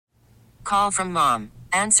Call from mom.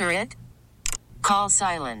 Answer it. Call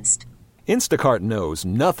silenced. Instacart knows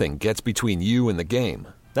nothing gets between you and the game.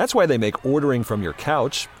 That's why they make ordering from your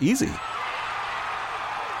couch easy.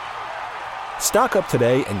 Stock up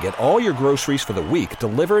today and get all your groceries for the week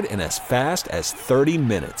delivered in as fast as 30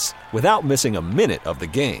 minutes without missing a minute of the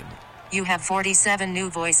game. You have 47 new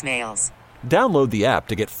voicemails. Download the app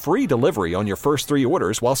to get free delivery on your first 3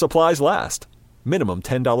 orders while supplies last. Minimum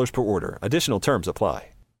 $10 per order. Additional terms apply.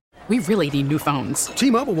 We really need new phones.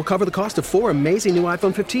 T-Mobile will cover the cost of 4 amazing new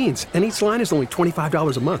iPhone 15s, and each line is only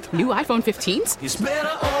 $25 a month. New iPhone 15s? It's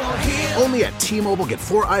better over here. Only at T-Mobile, get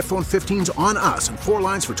 4 iPhone 15s on us and 4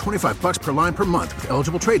 lines for $25 per line per month with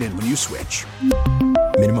eligible trade-in when you switch.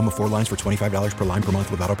 Minimum of 4 lines for $25 per line per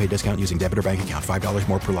month with autopay discount using debit or bank account. $5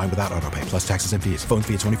 more per line without autopay, plus taxes and fees. Phone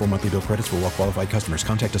fee at 24 monthly bill credits for well-qualified customers.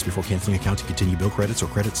 Contact us before canceling account to continue bill credits or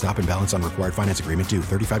credit stop and balance on required finance agreement due.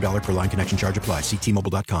 $35 per line connection charge applies. See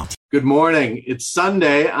T-Mobile.com. Good morning. It's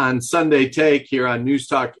Sunday on Sunday Take here on News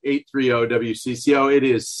Talk 830 WCCO. It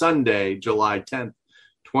is Sunday, July 10th,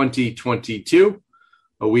 2022.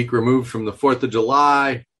 A week removed from the 4th of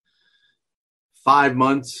July. 5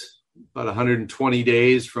 months. About 120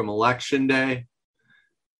 days from Election Day.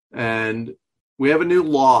 And we have a new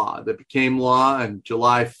law that became law on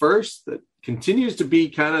July 1st that continues to be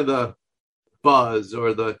kind of the buzz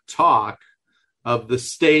or the talk of the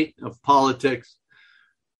state of politics.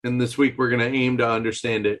 And this week we're going to aim to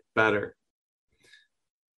understand it better.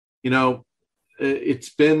 You know, it's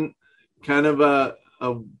been kind of a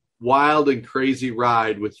wild and crazy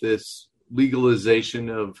ride with this legalization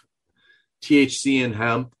of THC and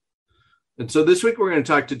hemp. And so this week we're going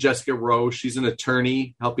to talk to Jessica Roe. She's an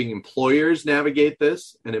attorney helping employers navigate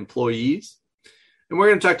this and employees. And we're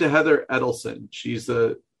going to talk to Heather Edelson. She's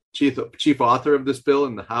the chief author of this bill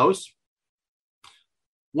in the House.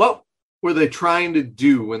 What were they trying to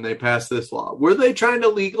do when they passed this law? Were they trying to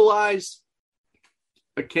legalize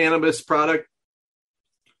a cannabis product,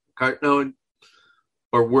 cartone,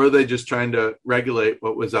 or were they just trying to regulate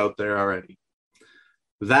what was out there already?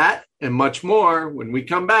 That and much more when we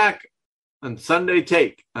come back on Sunday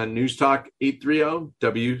Take on News Talk 830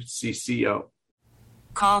 WCCO.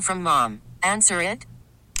 Call from mom. Answer it.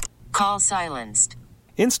 Call silenced.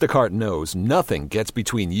 Instacart knows nothing gets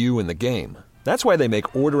between you and the game. That's why they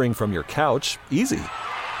make ordering from your couch easy.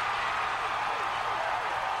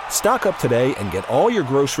 Stock up today and get all your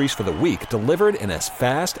groceries for the week delivered in as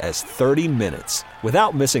fast as 30 minutes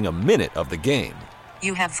without missing a minute of the game.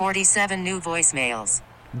 You have 47 new voicemails.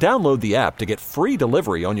 Download the app to get free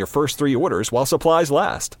delivery on your first 3 orders while supplies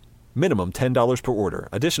last. Minimum $10 per order.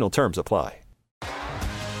 Additional terms apply.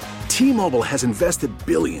 T-Mobile has invested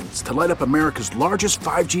billions to light up America's largest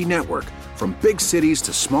 5G network, from big cities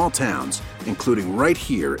to small towns, including right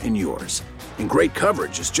here in yours. And great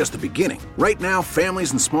coverage is just the beginning. Right now,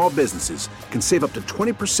 families and small businesses can save up to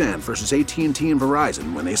 20% versus AT&T and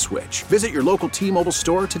Verizon when they switch. Visit your local T-Mobile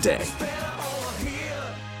store today.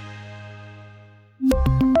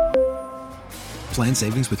 Plan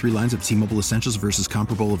savings with 3 lines of T-Mobile Essentials versus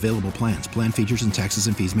comparable available plans. Plan features and taxes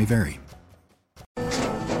and fees may vary.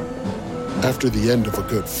 After the end of a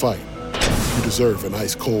good fight, you deserve an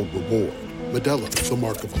ice-cold reward. Modelo is the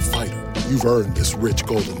mark of a fighter. You've earned this rich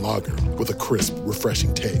golden lager with a crisp,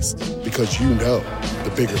 refreshing taste. Because you know,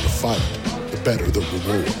 the bigger the fight, the better the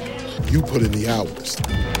reward. You put in the hours,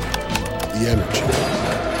 the energy,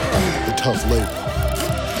 the tough labor.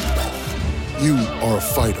 You are a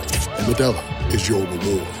fighter, and Modelo is your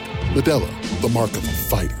reward. Modelo, the mark of a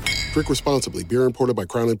fighter. Drink responsibly. Beer imported by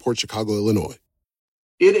Crown Imports, Chicago, Illinois.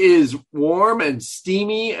 It is warm and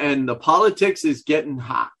steamy, and the politics is getting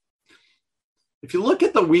hot. If you look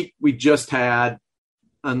at the week we just had,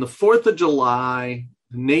 on the 4th of July,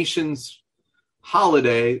 the nation's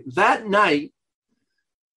holiday, that night,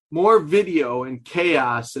 more video and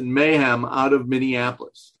chaos and mayhem out of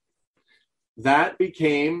Minneapolis. That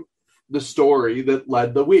became the story that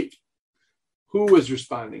led the week. Who was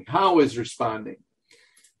responding? How was responding?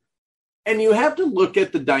 And you have to look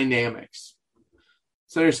at the dynamics.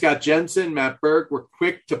 Senator Scott Jensen, Matt Burke were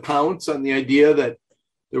quick to pounce on the idea that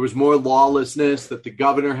there was more lawlessness, that the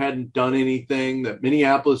governor hadn't done anything, that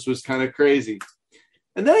Minneapolis was kind of crazy.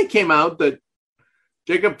 And then it came out that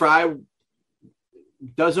Jacob Frey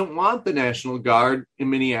doesn't want the National Guard in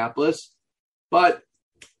Minneapolis, but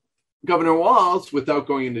Governor Walz, without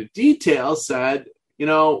going into detail, said, you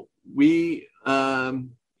know, we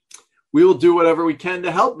will do whatever we can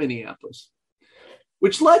to help Minneapolis,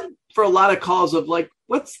 which led for a lot of calls of like,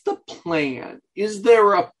 what's the plan? Is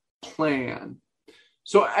there a plan?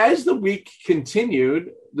 So as the week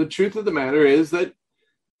continued, the truth of the matter is that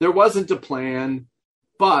there wasn't a plan,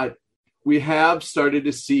 but we have started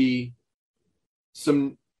to see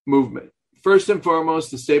some movement. First and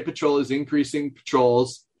foremost, the State Patrol is increasing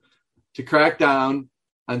patrols to crack down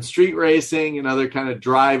on street racing and other kind of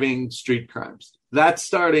driving street crimes. That's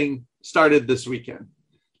started this weekend.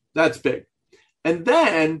 That's big. And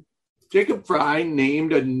then Jacob Frey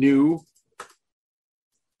named a new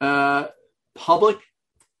public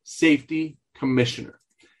safety commissioner.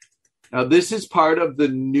 Now, this is part of the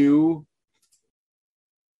new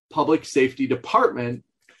public safety department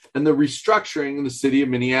and the restructuring in the city of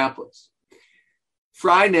Minneapolis.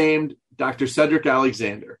 Frey named Dr. Cedric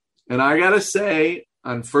Alexander. And I got to say,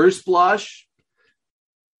 on first blush,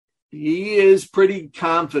 he is pretty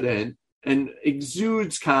confident and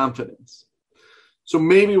exudes confidence. So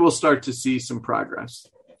maybe we'll start to see some progress.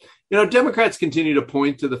 You know, Democrats continue to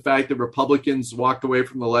point to the fact that Republicans walked away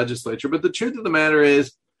from the legislature, but the truth of the matter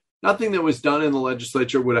is nothing that was done in the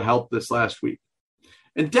legislature would have helped this last week.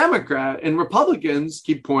 And Republicans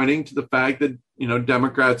keep pointing to the fact that, you know,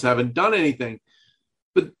 Democrats haven't done anything.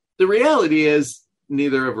 But the reality is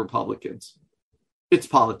neither have Republicans. It's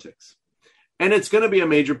politics. And it's going to be a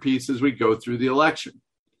major piece as we go through the election.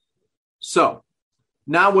 So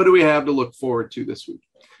now what do we have to look forward to this week?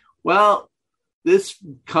 Well, this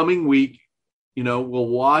coming week, you know, we'll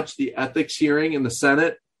watch the ethics hearing in the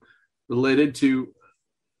Senate related to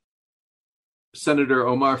Senator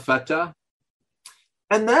Omar Fetta.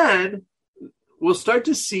 And then we'll start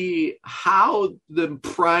to see how the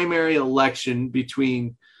primary election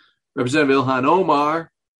between Representative Ilhan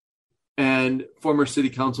Omar and former city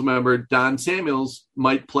council member Don Samuels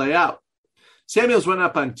might play out. Samuels went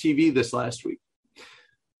up on TV this last week.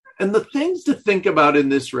 And the things to think about in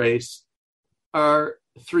this race are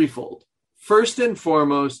threefold. First and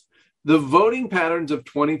foremost, the voting patterns of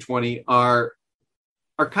 2020 are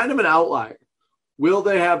kind of an outlier. Will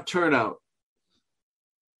they have turnout?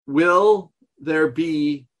 Will there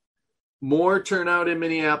be more turnout in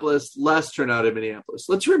Minneapolis, less turnout in Minneapolis?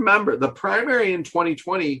 Let's remember, the primary in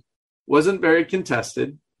 2020 wasn't very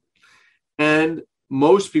contested, and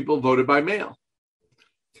most people voted by mail.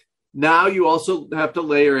 Now you also have to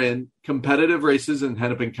layer in competitive races in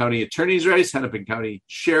Hennepin County Attorney's race, Hennepin County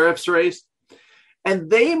Sheriff's race, and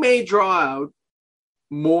they may draw out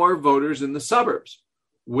more voters in the suburbs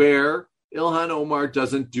where Ilhan Omar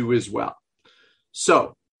doesn't do as well.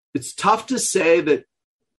 So it's tough to say that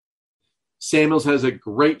Samuels has a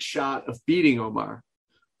great shot of beating Omar,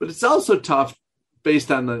 but it's also tough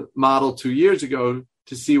based on the model 2 years ago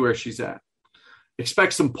to see where she's at.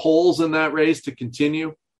 Expect some polls in that race to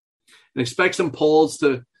continue, and expect some polls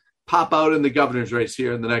to pop out in the governor's race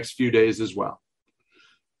here in the next few days as well.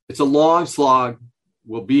 It's a long slog.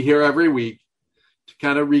 We'll be here every week to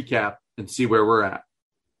kind of recap and see where we're at.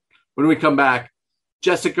 When we come back,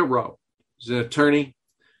 Jessica Roe is an attorney.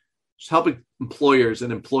 She's helping employers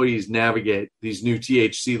and employees navigate these new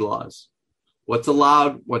THC laws. What's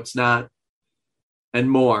allowed, what's not,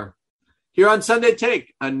 and more. Here on Sunday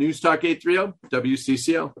Take on News Talk 830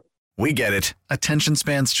 WCCO. We get it. Attention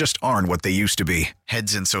spans just aren't what they used to be.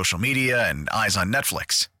 Heads in social media and eyes on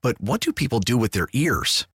Netflix. But what do people do with their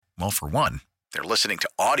ears? Well, for one, they're listening to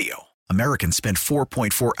audio. Americans spend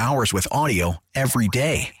 4.4 hours with audio every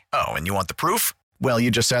day. Oh, and you want the proof? Well, you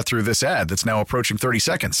just sat through this ad that's now approaching 30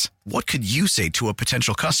 seconds. What could you say to a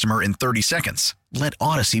potential customer in 30 seconds? Let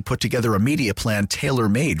Odyssey put together a media plan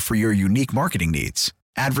tailor-made for your unique marketing needs.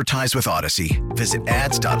 Advertise with Odyssey. Visit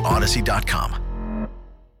ads.odyssey.com.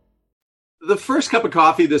 The first cup of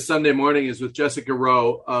coffee this Sunday morning is with Jessica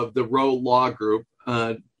Roe of the Roe Law Group.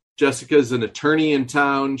 Jessica is an attorney in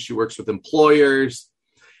town. She works with employers.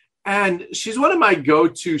 And she's one of my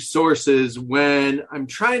go-to sources when I'm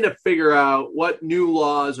trying to figure out what new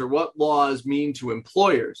laws or what laws mean to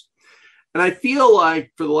employers. And I feel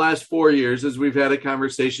like for the last 4 years, as we've had a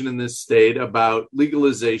conversation in this state about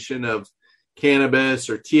legalization of cannabis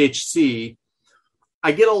or THC,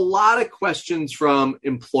 I get a lot of questions from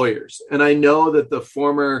employers. And I know that the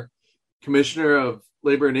former commissioner of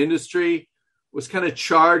labor and industry was kind of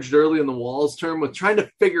charged early in the Walz term with trying to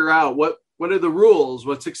figure out what are the rules,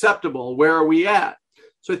 what's acceptable, where are we at?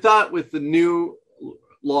 So I thought with the new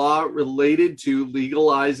law related to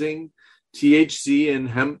legalizing THC and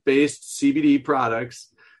hemp-based CBD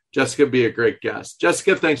products, Jessica would be a great guest.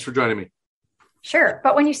 Jessica, thanks for joining me. Sure.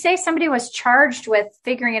 But when you say somebody was charged with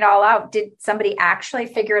figuring it all out, did somebody actually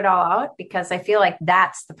figure it all out? Because I feel like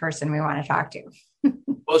that's the person we want to talk to.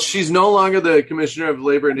 Well, she's no longer the commissioner of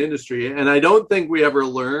labor and industry. And I don't think we ever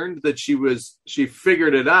learned that she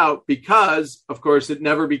figured it out because, of course, it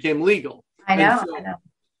never became legal. I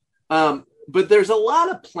know. But there's a lot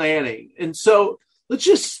of planning. And so let's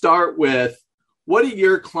just start with what are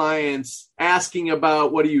your clients asking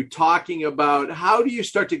about? What are you talking about? How do you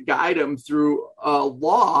start to guide them through a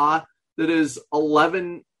law that is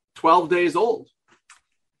 11, 12 days old?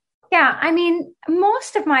 Yeah, I mean,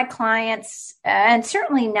 most of my clients, and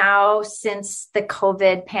certainly now since the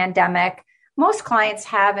COVID pandemic, most clients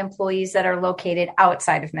have employees that are located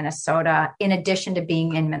outside of Minnesota, in addition to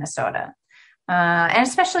being in Minnesota. And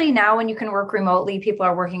especially now when you can work remotely, people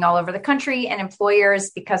are working all over the country, and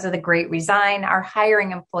employers, because of the Great Resign, are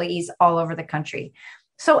hiring employees all over the country.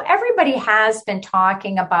 So everybody has been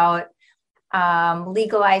talking about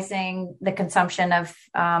legalizing the consumption of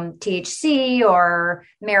THC or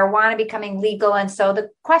marijuana becoming legal. And so the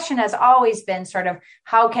question has always been sort of,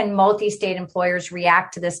 how can multi-state employers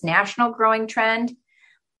react to this national growing trend?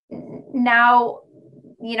 Now,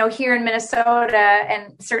 here in Minnesota,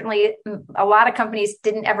 and certainly a lot of companies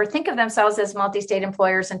didn't ever think of themselves as multi-state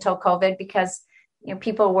employers until COVID, because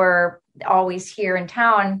people were always here in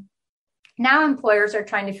town. Now employers are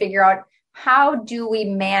trying to figure out, how do we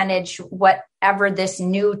manage whatever this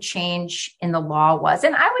new change in the law was?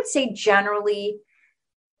 And I would say generally,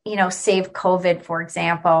 save COVID, for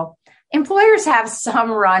example, employers have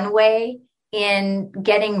some runway in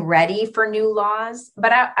getting ready for new laws.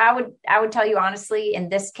 But I would tell you honestly, in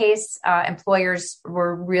this case, employers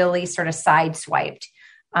were really sort of sideswiped.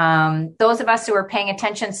 Those of us who were paying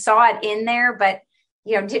attention saw it in there, but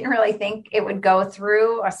didn't really think it would go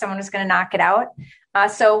through, or someone was going to knock it out.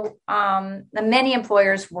 So many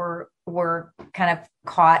employers were kind of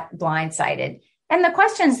caught blindsided. And the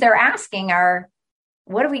questions they're asking are,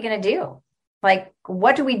 what are we going to do? Like,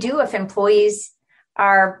 what do we do if employees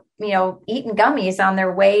are, eating gummies on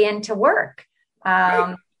their way into work?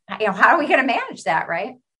 Right. How are we going to manage that,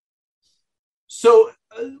 right? So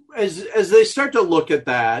as they start to look at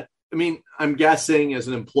that, I mean, I'm guessing as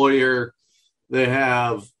an employer, they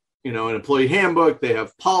have, an employee handbook, they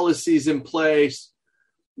have policies in place.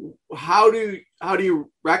 How do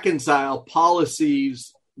you reconcile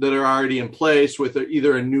policies that are already in place with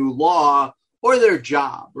either a new law or their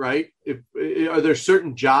job, right? Are there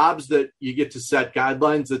certain jobs that you get to set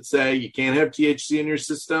guidelines that say you can't have THC in your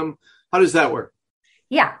system? How does that work?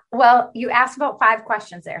 Yeah, well, you asked about 5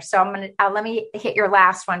 questions there. So let me hit your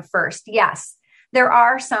last one first. Yes, there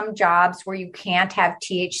are some jobs where you can't have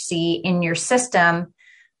THC in your system.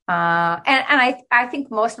 And I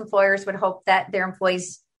think most employers would hope that their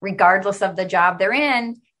employees, regardless of the job they're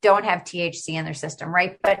in, don't have THC in their system,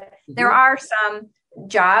 right? But there are some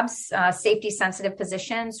jobs, safety sensitive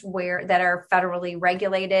positions that are federally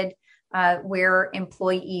regulated, where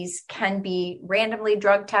employees can be randomly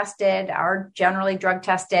drug tested, are generally drug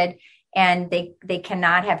tested, and they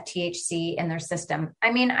cannot have THC in their system.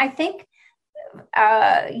 I mean, I think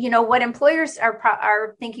what employers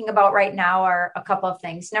are thinking about right now are a couple of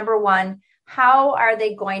things. Number one, how are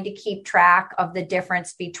they going to keep track of the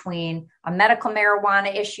difference between a medical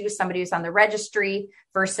marijuana issue, somebody who's on the registry,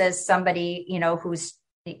 versus somebody, who's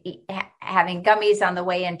having gummies on the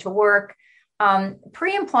way into work?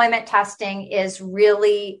 Pre-employment testing is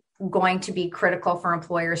really going to be critical for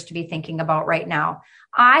employers to be thinking about right now.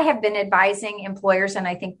 I have been advising employers, and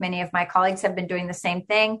I think many of my colleagues have been doing the same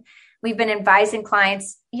thing. We've been advising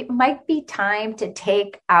clients, it might be time to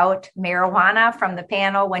take out marijuana from the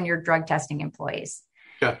panel when you're drug testing employees.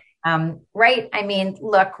 Yeah. Right? I mean,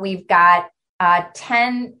 look, we've got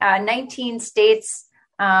 19 states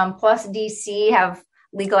plus DC have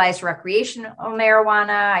legalized recreational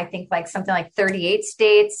marijuana. I think something like 38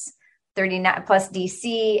 states, 39 plus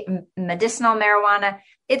DC, medicinal marijuana.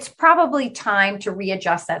 It's probably time to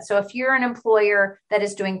readjust that. So if you're an employer that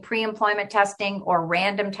is doing pre-employment testing or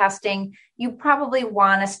random testing, you probably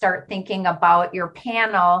want to start thinking about your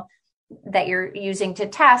panel that you're using to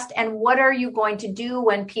test, and what are you going to do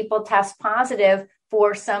when people test positive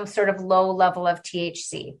for some sort of low level of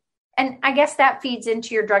THC? And I guess that feeds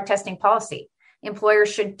into your drug testing policy. Employers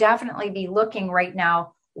should definitely be looking right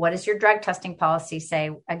now, what does your drug testing policy say?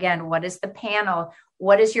 Again, what is the panel?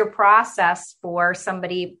 What is your process for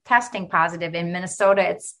somebody testing positive? In Minnesota,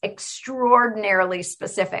 it's extraordinarily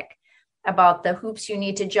specific about the hoops you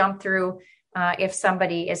need to jump through if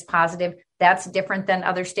somebody is positive. That's different than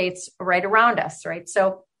other states right around us, right?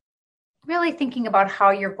 So really thinking about how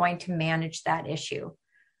you're going to manage that issue.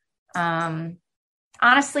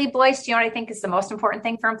 Honestly, Blois, do you know what I think is the most important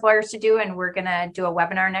thing for employers to do? And we're going to do a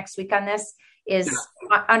webinar next week on this, is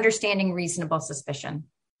understanding reasonable suspicion.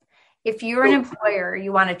 If you're an employer,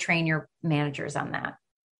 you want to train your managers on that.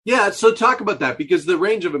 Yeah. So talk about that, because the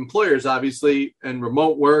range of employers, obviously, and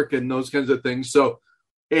remote work and those kinds of things. So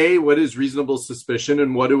what is reasonable suspicion,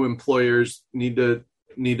 and what do employers need to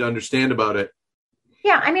understand about it?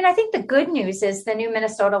 Yeah, I mean, I think the good news is the new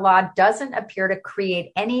Minnesota law doesn't appear to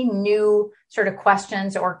create any new sort of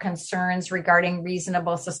questions or concerns regarding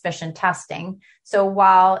reasonable suspicion testing. So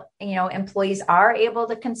while, employees are able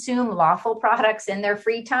to consume lawful products in their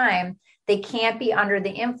free time, they can't be under the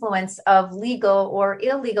influence of legal or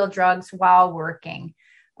illegal drugs while working.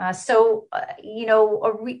 I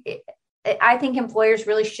think employers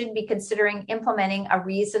really should be considering implementing a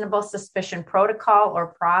reasonable suspicion protocol or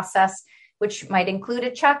process, which might include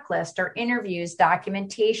a checklist or interviews,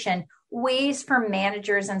 documentation, ways for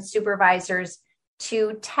managers and supervisors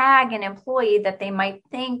to tag an employee that they might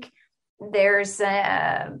think there's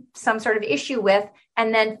some sort of issue with,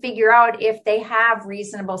 and then figure out if they have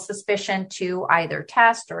reasonable suspicion to either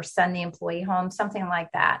test or send the employee home, something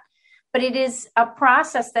like that. But it is a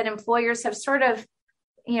process that employers have sort of,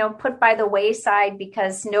 put by the wayside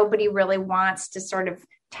because nobody really wants to sort of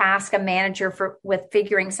task a manager with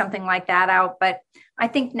figuring something like that out. But I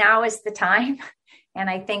think now is the time. And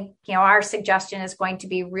I think, our suggestion is going to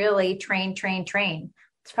be really train.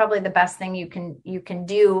 It's probably the best thing you can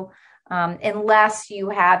do, unless you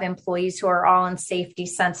have employees who are all in safety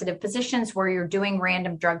sensitive positions where you're doing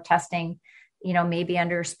random drug testing, maybe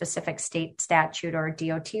under a specific state statute or a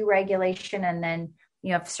DOT regulation. And then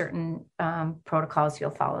you have certain protocols you'll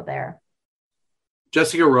follow there.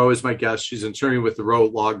 Jessica Roe is my guest. She's an attorney with the Roe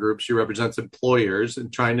Law Group. She represents employers in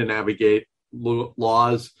trying to navigate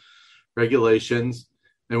laws, regulations.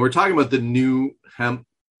 And we're talking about the new hemp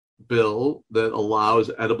bill that allows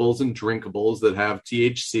edibles and drinkables that have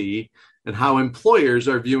THC and how employers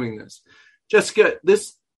are viewing this. Jessica,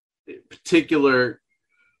 this particular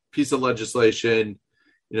piece of legislation,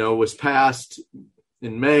 was passed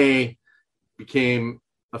in May, became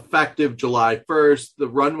effective July 1st. The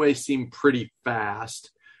runway seemed pretty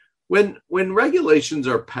fast. When regulations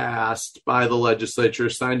are passed by the legislature,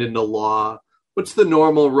 signed into law, what's the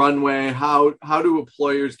normal runway? How do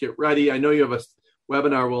employers get ready? I know you have a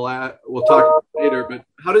webinar we'll talk later, but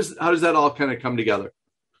how does that all kind of come together?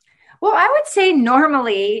 Well, I would say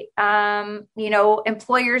normally,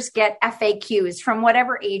 employers get FAQs from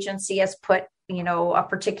whatever agency has put, a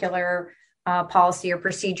particular policy or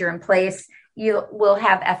procedure in place. You will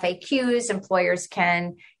have FAQs. Employers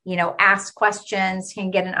can, ask questions,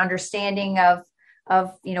 can get an understanding of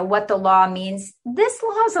what the law means. This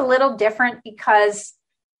law is a little different because,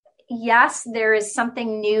 yes, there is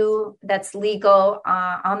something new that's legal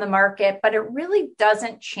on the market, but it really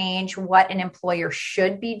doesn't change what an employer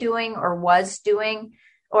should be doing or was doing,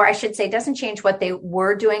 or I should say, doesn't change what they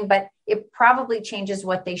were doing, but it probably changes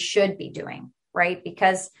what they should be doing, right?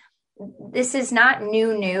 Because this is not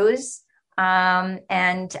new news.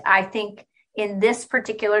 And I think in this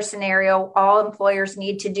particular scenario, all employers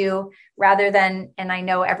need to do, rather than, and I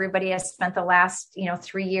know everybody has spent the last,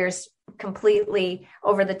 3 years completely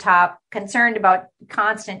over the top, concerned about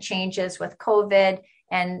constant changes with COVID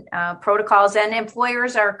and protocols, and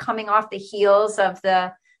employers are coming off the heels of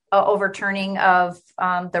the overturning of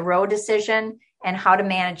the Roe decision and how to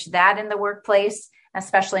manage that in the workplace,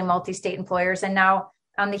 especially multi-state employers. And now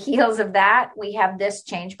on the heels of that, we have this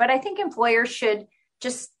change. But I think employers should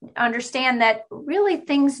just understand that really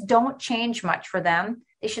things don't change much for them.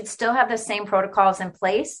 They should still have the same protocols in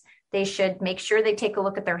place. They should make sure they take a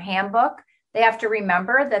look at their handbook. They have to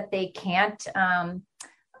remember that they can't,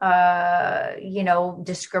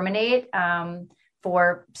 discriminate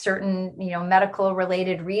for certain, medical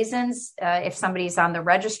related reasons. If somebody's on the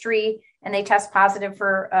registry and they test positive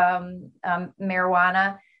for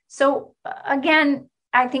marijuana. So again,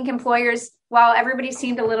 I think employers, while everybody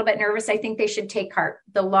seemed a little bit nervous, I think they should take heart.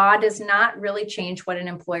 The law does not really change what an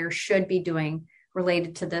employer should be doing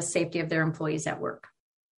related to the safety of their employees at work.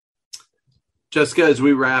 Jessica, as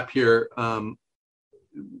we wrap here, when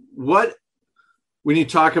you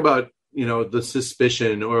talk about, the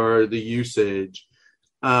suspicion or the usage,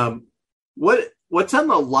 what's on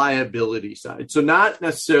the liability side? So not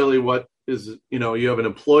necessarily what is, you have an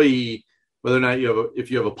employee, whether or not if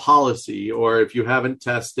you have a policy or if you haven't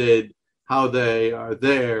tested how they are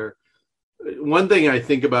there. One thing I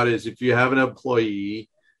think about is if you have an employee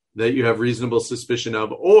that you have reasonable suspicion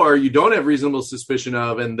of, or you don't have reasonable suspicion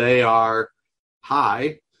of, and they are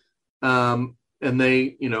high, and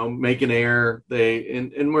they, make an error,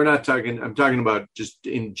 and we're not talking, I'm talking about just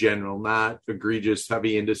in general, not egregious,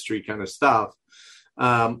 heavy industry kind of stuff.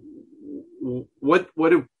 What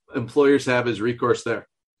do employers have as recourse there?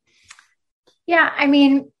 Yeah, I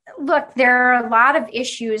mean, look, there are a lot of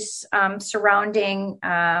issues surrounding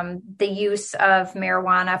the use of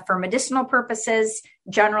marijuana for medicinal purposes.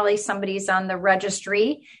 Generally, somebody's on the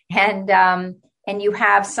registry and, and you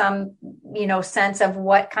have some, sense of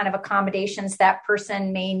what kind of accommodations that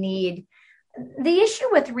person may need. The issue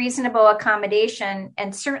with reasonable accommodation,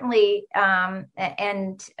 and certainly the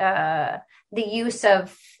use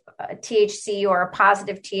of THC or a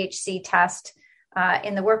positive THC test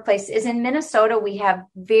in the workplace, is in Minnesota, we have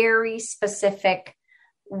very specific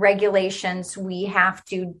regulations. We have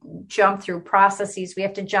to jump through processes. We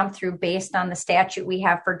have to jump through based on the statute we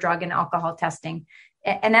have for drug and alcohol testing.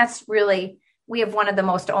 And that's really, we have one of the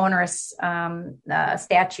most onerous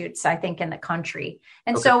statutes, I think, in the country.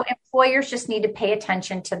 And so employers just need to pay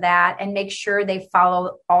attention to that and make sure they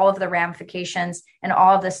follow all of the ramifications and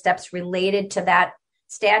all of the steps related to that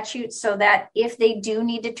statute, so that if they do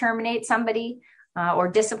need to terminate somebody or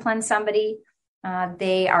discipline somebody,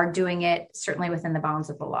 they are doing it certainly within the bounds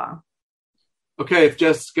of the law. Okay, if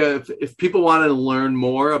people want to learn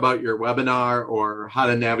more about your webinar or how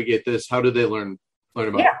to navigate this, how do they learn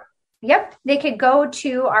about it? Yep. They could go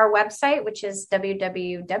to our website, which is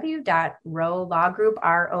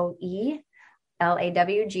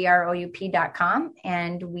www.rolawgroup.com.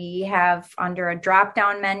 And we have, under a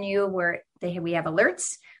drop-down menu where we have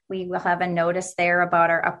alerts, we will have a notice there about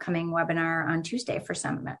our upcoming webinar on Tuesday for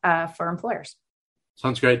employers.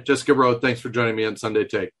 Sounds great. Jessica Roe, thanks for joining me on Sunday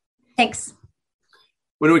Take. Thanks.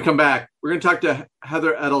 When we come back, we're going to talk to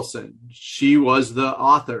Heather Edelson. She was the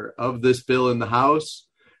author of this bill in the House,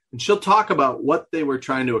 and she'll talk about what they were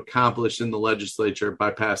trying to accomplish in the legislature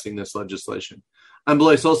by passing this legislation. I'm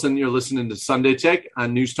Blois Olson. You're listening to Sunday Take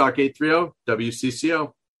on News Talk 830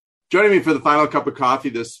 WCCO. Joining me for the final cup of coffee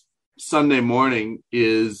this Sunday morning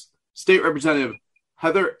is State Representative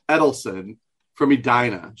Heather Edelson from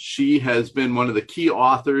Edina. She has been one of the key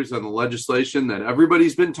authors on the legislation that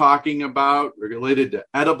everybody's been talking about related to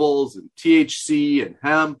edibles and THC and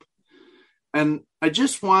hemp. And I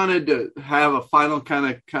just wanted to have a final kind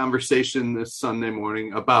of conversation this Sunday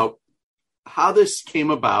morning about how this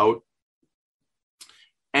came about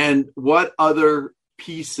and what other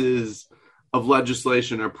pieces of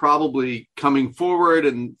legislation are probably coming forward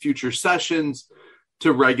in future sessions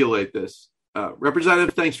to regulate this.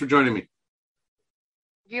 Representative, thanks for joining me.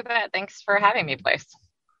 You bet. Thanks for having me, Blois.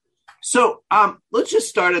 So let's just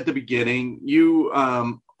start at the beginning. You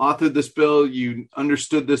authored this bill. You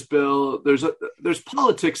understood this bill. There's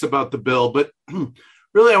politics about the bill, but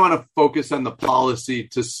really I want to focus on the policy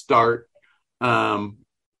to start the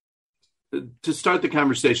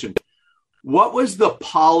conversation. What was the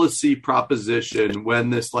policy proposition when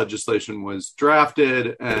this legislation was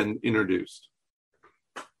drafted and introduced?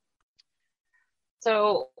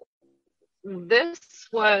 So this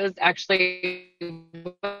was actually,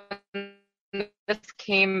 this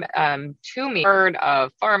came to me, heard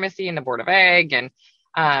of pharmacy and the Board of Ag and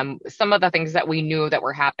some of the things that we knew that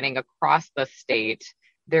were happening across the state.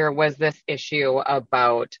 There was this issue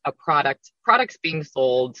about products being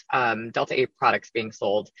sold, Delta 8 products being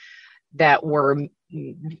sold, that were,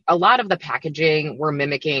 a lot of the packaging were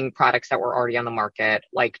mimicking products that were already on the market,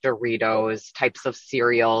 like Doritos, types of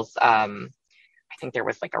cereals. I think there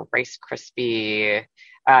was like a Rice Krispie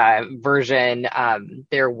version.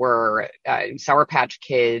 There were Sour Patch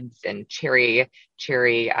Kids and cherry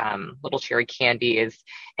little cherry candies.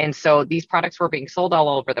 And so these products were being sold all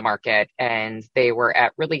over the market, and they were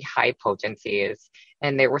at really high potencies.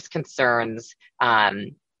 And there was concerns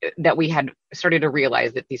that we had started to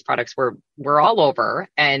realize that these products were all over,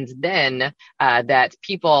 and then that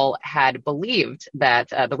people had believed that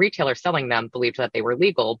the retailers selling them believed that they were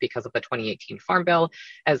legal because of the 2018 Farm Bill,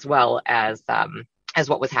 as well as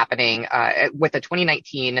what was happening with the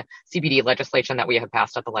 2019 CBD legislation that we have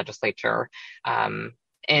passed at the legislature.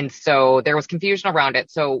 And so there was confusion around it.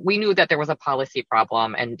 So we knew that there was a policy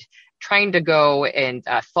problem, and trying to go and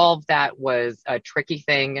solve that was a tricky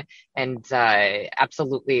thing. And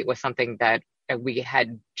absolutely, it was something that we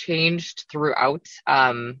had changed throughout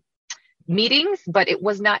meetings, but it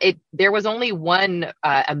was not, there was only one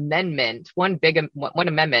amendment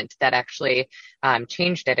that actually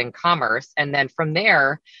changed it in Commerce. And then from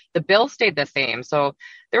there, the bill stayed the same. So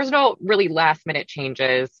there was no really last minute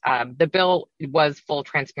changes. The bill was full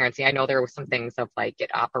transparency. I know there were some things of like it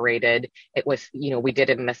operated. It was, we did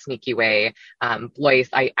it in a sneaky way. Blois,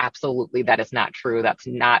 that is not true. That's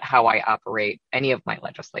not how I operate any of my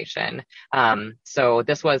legislation. So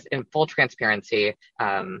this was in full transparency,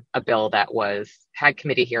 a bill that had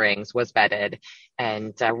committee hearings, was vetted,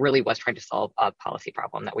 and really was trying to solve a policy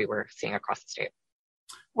problem that we were seeing across the state.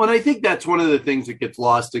 Well, I think that's one of the things that gets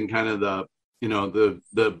lost in kind of the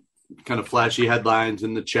kind of flashy headlines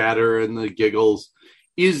and the chatter and the giggles,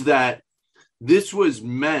 is that this was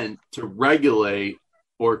meant to regulate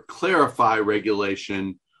or clarify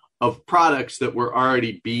regulation of products that were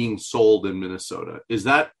already being sold in Minnesota. Is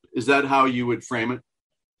that how you would frame it?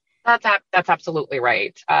 That's absolutely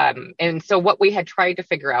right. And so what we had tried to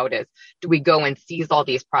figure out is, do we go and seize all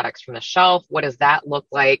these products from the shelf? What does that look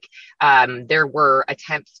like? There were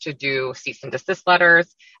attempts to do cease and desist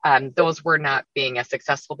letters. Those were not being as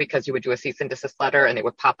successful because you would do a cease and desist letter and they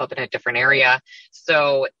would pop up in a different area.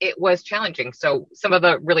 So it was challenging. So some of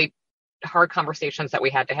the really hard conversations that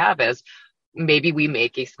we had to have is, maybe we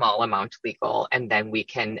make a small amount legal and then we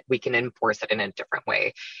can enforce it in a different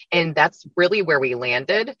way. And that's really where we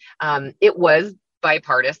landed. It was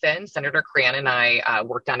bipartisan. Senator Cran and I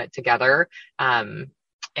worked on it together. And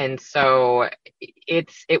so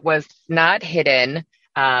it was not hidden.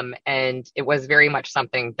 And it was very much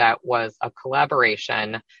something that was a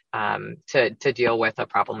collaboration to deal with a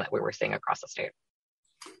problem that we were seeing across the state.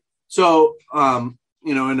 So, in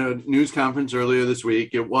a news conference earlier this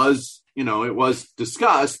week, it was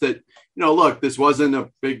discussed that, look, this wasn't a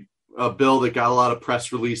big bill that got a lot of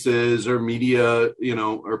press releases or media,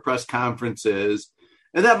 or press conferences.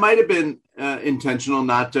 And that might have been intentional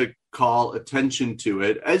not to call attention to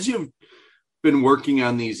it. As you've been working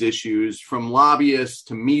on these issues, from lobbyists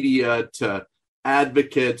to media to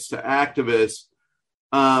advocates to activists,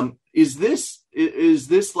 is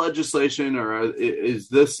this legislation, or is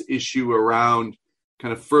this issue around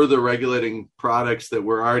kind of further regulating products that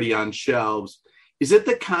were already on shelves, is it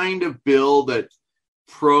the kind of bill that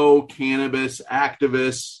pro-cannabis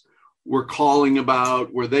activists were calling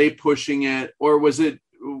about? Were they pushing it, or was it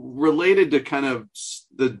related to kind of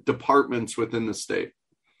the departments within the state?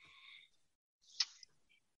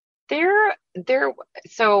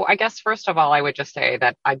 So I guess, first of all, I would just say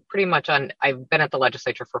that I've been at the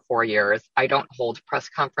legislature for 4 years. I don't hold press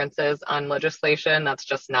conferences on legislation. That's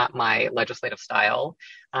just not my legislative style.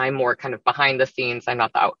 I'm more kind of behind the scenes. I'm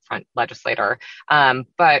not the out front legislator.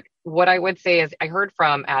 But what I would say is I heard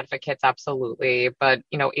from advocates, absolutely. But,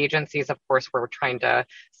 agencies, of course, were trying to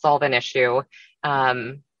solve an issue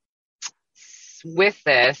with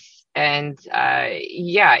this. And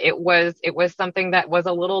it was something that was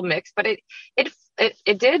a little mixed, but it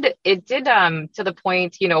did to the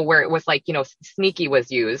point, where it was like, sneaky was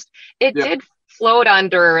used. It did float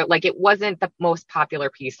under, like, it wasn't the most popular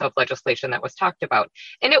piece of legislation that was talked about.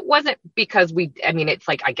 And it wasn't because it's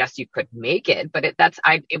like, I guess you could make it, but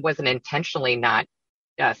it wasn't intentionally not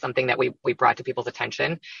something that we brought to people's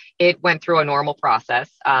attention. It went through a normal process.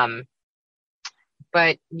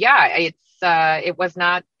 But yeah, it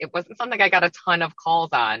wasn't something I got a ton of calls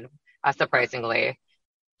on, surprisingly.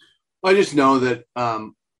 I just know that,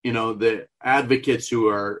 the advocates who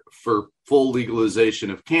are for full legalization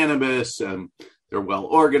of cannabis, and they're well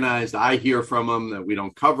organized. I hear from them that we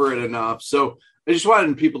don't cover it enough. So I just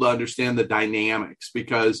wanted people to understand the dynamics,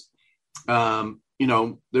 because,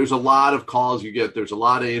 there's a lot of calls you get. There's a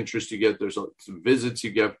lot of interest you get. There's some visits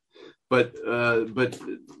you get. But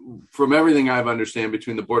from everything I've understand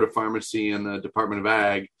between the Board of Pharmacy and the Department of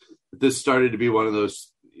Ag, this started to be one of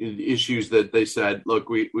those issues that they said, look,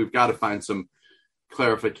 we've got to find some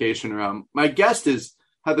clarification around. My guest is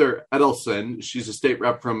Heather Edelson. She's a state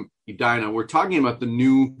rep from Edina. We're talking about the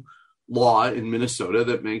new law in Minnesota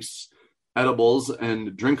that makes edibles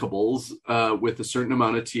and drinkables with a certain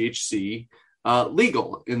amount of THC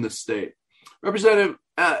legal in the state. Representative,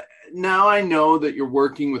 now I know that you're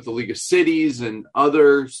working with the League of Cities and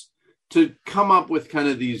others to come up with kind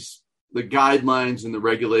of the guidelines and the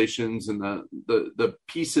regulations and the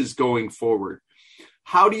pieces going forward.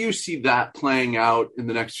 How do you see that playing out in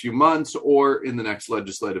the next few months or in the next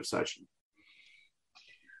legislative session?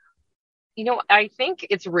 I think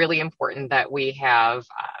it's really important that we have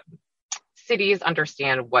cities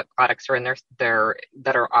understand what products are in their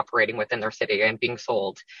that are operating within their city and being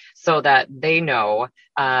sold, so that they know,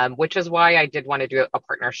 which is why I did want to do a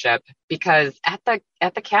partnership, because at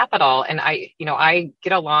the Capitol, and I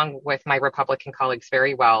get along with my Republican colleagues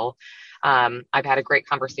very well. I've had a great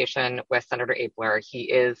conversation with Senator Abler.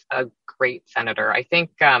 He is a great senator. I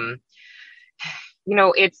think,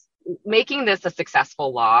 it's making this a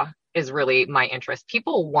successful law is really my interest.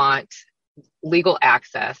 People want legal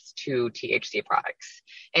access to THC products.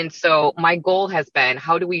 And so my goal has been,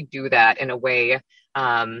 how do we do that in a way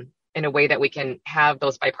that we can have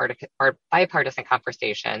those bipartisan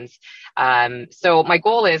conversations. So my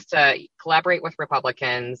goal is to collaborate with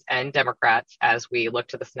Republicans and Democrats as we look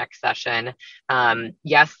to this next session.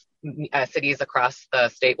 Yes, cities across the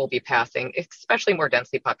state will be passing, especially more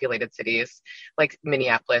densely populated cities like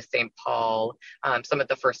Minneapolis, St. Paul, some of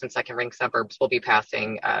the first and second ring suburbs will be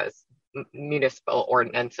passing municipal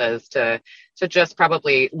ordinances to just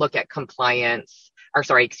probably look at compliance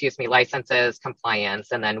licenses,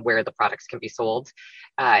 compliance, and then where the products can be sold.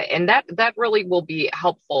 And that really will be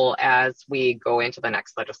helpful as we go into the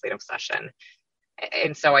next legislative session.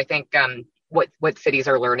 And so I think what cities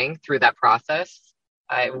are learning through that process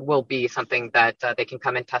will be something that they can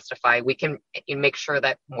come and testify. We can make sure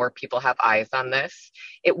that more people have eyes on this.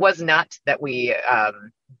 It was not that we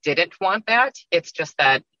didn't want that. It's just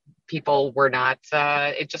that people were not,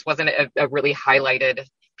 it just wasn't a really highlighted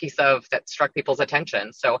piece of that struck people's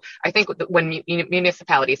attention. So I think when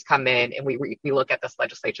municipalities come in and we look at this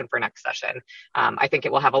legislation for next session, I think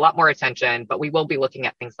it will have a lot more attention, but we will be looking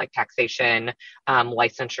at things like taxation,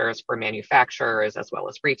 licensures for manufacturers as well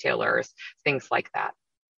as retailers, things like that.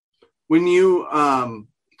 When you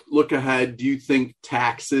look ahead, do you think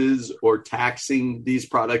taxes or taxing these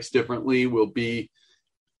products differently will be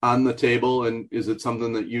on the table? And is it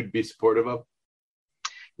something that you'd be supportive of?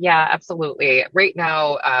 Yeah, absolutely. Right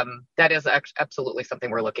now, that is absolutely something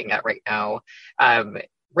we're looking at right now.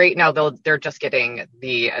 Right now, they're just getting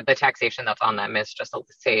the taxation that's on them is just,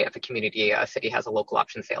 say, if a city has a local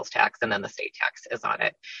option sales tax, and then the state tax is on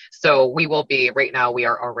it. So we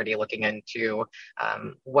are already looking into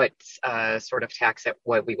what sort of tax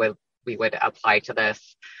we would apply to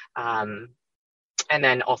this. And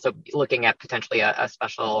then also looking at potentially a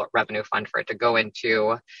special revenue fund for it to go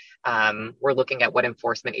into. We're looking at what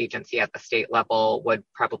enforcement agency at the state level would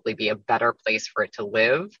probably be a better place for it to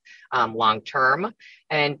live long term.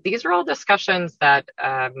 And these are all discussions that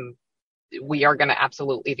we are going to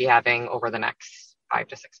absolutely be having over the next 5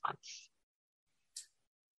 to 6 months.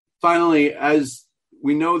 Finally, as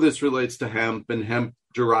we know this relates to hemp and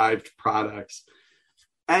hemp-derived products,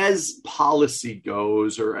 as policy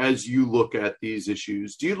goes, or as you look at these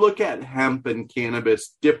issues, do you look at hemp and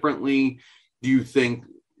cannabis differently? Do you think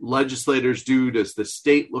legislators do? Does the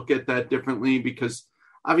state look at that differently? Because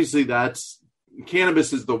obviously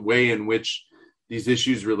cannabis is the way in which these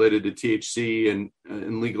issues related to THC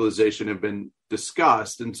and legalization have been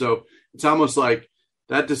discussed. And so it's almost like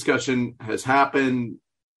that discussion has happened.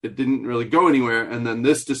 It didn't really go anywhere. And then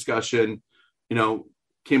this discussion,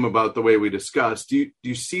 came about the way we discussed. Do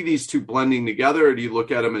you see these two blending together, or do you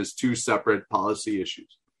look at them as two separate policy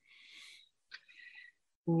issues?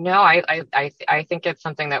 No, I think it's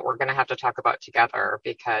something that we're going to have to talk about together,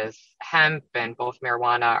 because hemp and both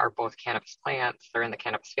marijuana are both cannabis plants. They're in the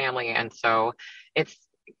cannabis family. And so it's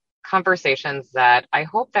conversations that I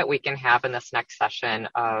hope that we can have in this next session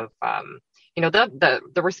of,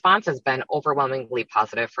 the response has been overwhelmingly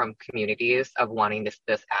positive from communities of wanting this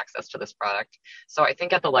access to this product. So I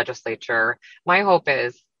think at the legislature, my hope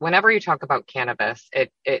is whenever you talk about cannabis,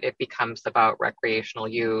 it becomes about recreational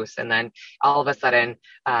use. And then all of a sudden,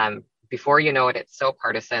 before you know it, it's so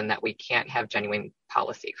partisan that we can't have genuine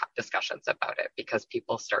policy discussions about it because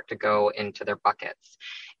people start to go into their buckets.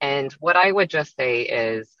 And what I would just say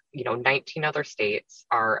is, 19 other states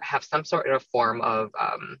have some sort of form of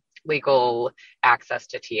legal access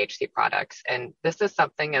to THC products. And this is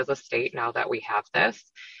something as a state, now that we have this,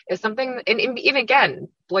 is something, and even again,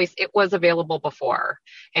 Blois, it was available before.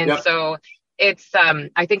 And yep. So it's,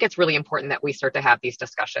 I think it's really important that we start to have these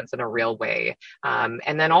discussions in a real way.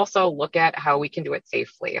 And then also look at how we can do it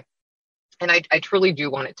safely. And I truly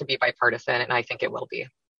do want it to be bipartisan, and I think it will be.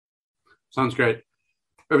 Sounds great.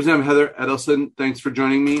 Representative Heather Edelson, thanks for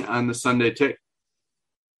joining me on the Sunday Take.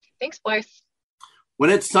 Thanks, Blois. When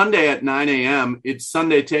it's Sunday at 9 a.m., it's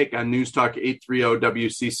Sunday Take on News Talk 830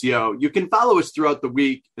 WCCO. You can follow us throughout the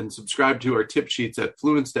week and subscribe to our tip sheets at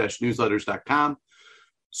fluence-newsletters.com.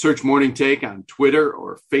 Search Morning Take on Twitter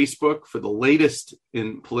or Facebook for the latest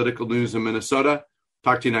in political news in Minnesota.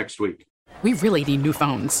 Talk to you next week. We really need new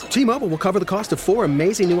phones. T-Mobile will cover the cost of 4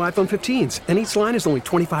 amazing new iPhone 15s, and each line is only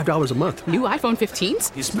 $25 a month. New iPhone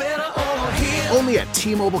 15s? It's better over here. Only at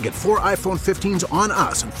T-Mobile, get 4 iPhone 15s on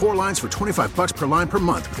us and 4 lines for $25 per line per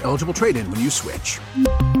month with eligible trade-in when you switch.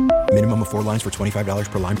 Minimum of 4 lines for $25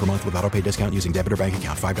 per line per month with autopay discount using debit or bank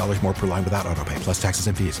account. $5 more per line without autopay, plus taxes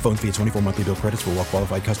and fees. Phone fee at 24 monthly bill credits for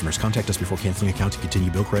well-qualified customers. Contact us before canceling account to continue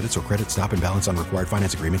bill credits or credit stop and balance on required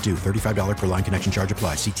finance agreement due. $35 per line connection charge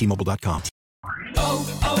applies. See T-Mobile.com.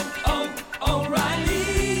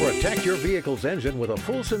 O'Reilly. Protect your vehicle's engine with a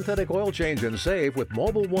full synthetic oil change and save with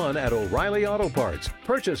Mobile One at O'Reilly Auto Parts.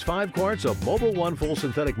 Purchase 5 quarts of Mobile One full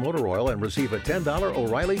synthetic motor oil and receive a $10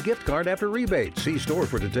 O'Reilly gift card after rebate. See store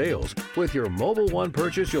for details. With your Mobile One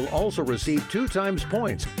purchase, you'll also receive 2 times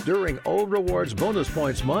points during O Rewards Bonus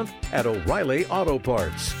Points Month at O'Reilly Auto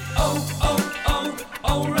Parts.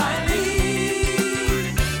 O'Reilly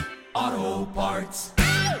Auto Parts.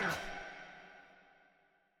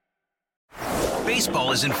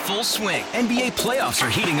 Baseball is in full swing. NBA playoffs are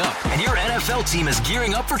heating up, and your NFL team is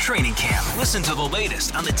gearing up for training camp. Listen to the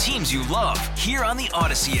latest on the teams you love here on the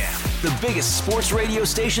Odyssey app. The biggest sports radio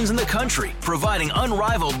stations in the country, providing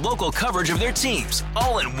unrivaled local coverage of their teams,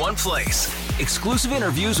 all in one place. Exclusive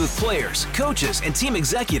interviews with players, coaches, and team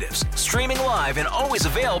executives, streaming live and always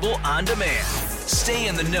available on demand. Stay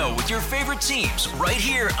in the know with your favorite teams right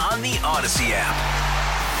here on the Odyssey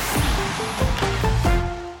app.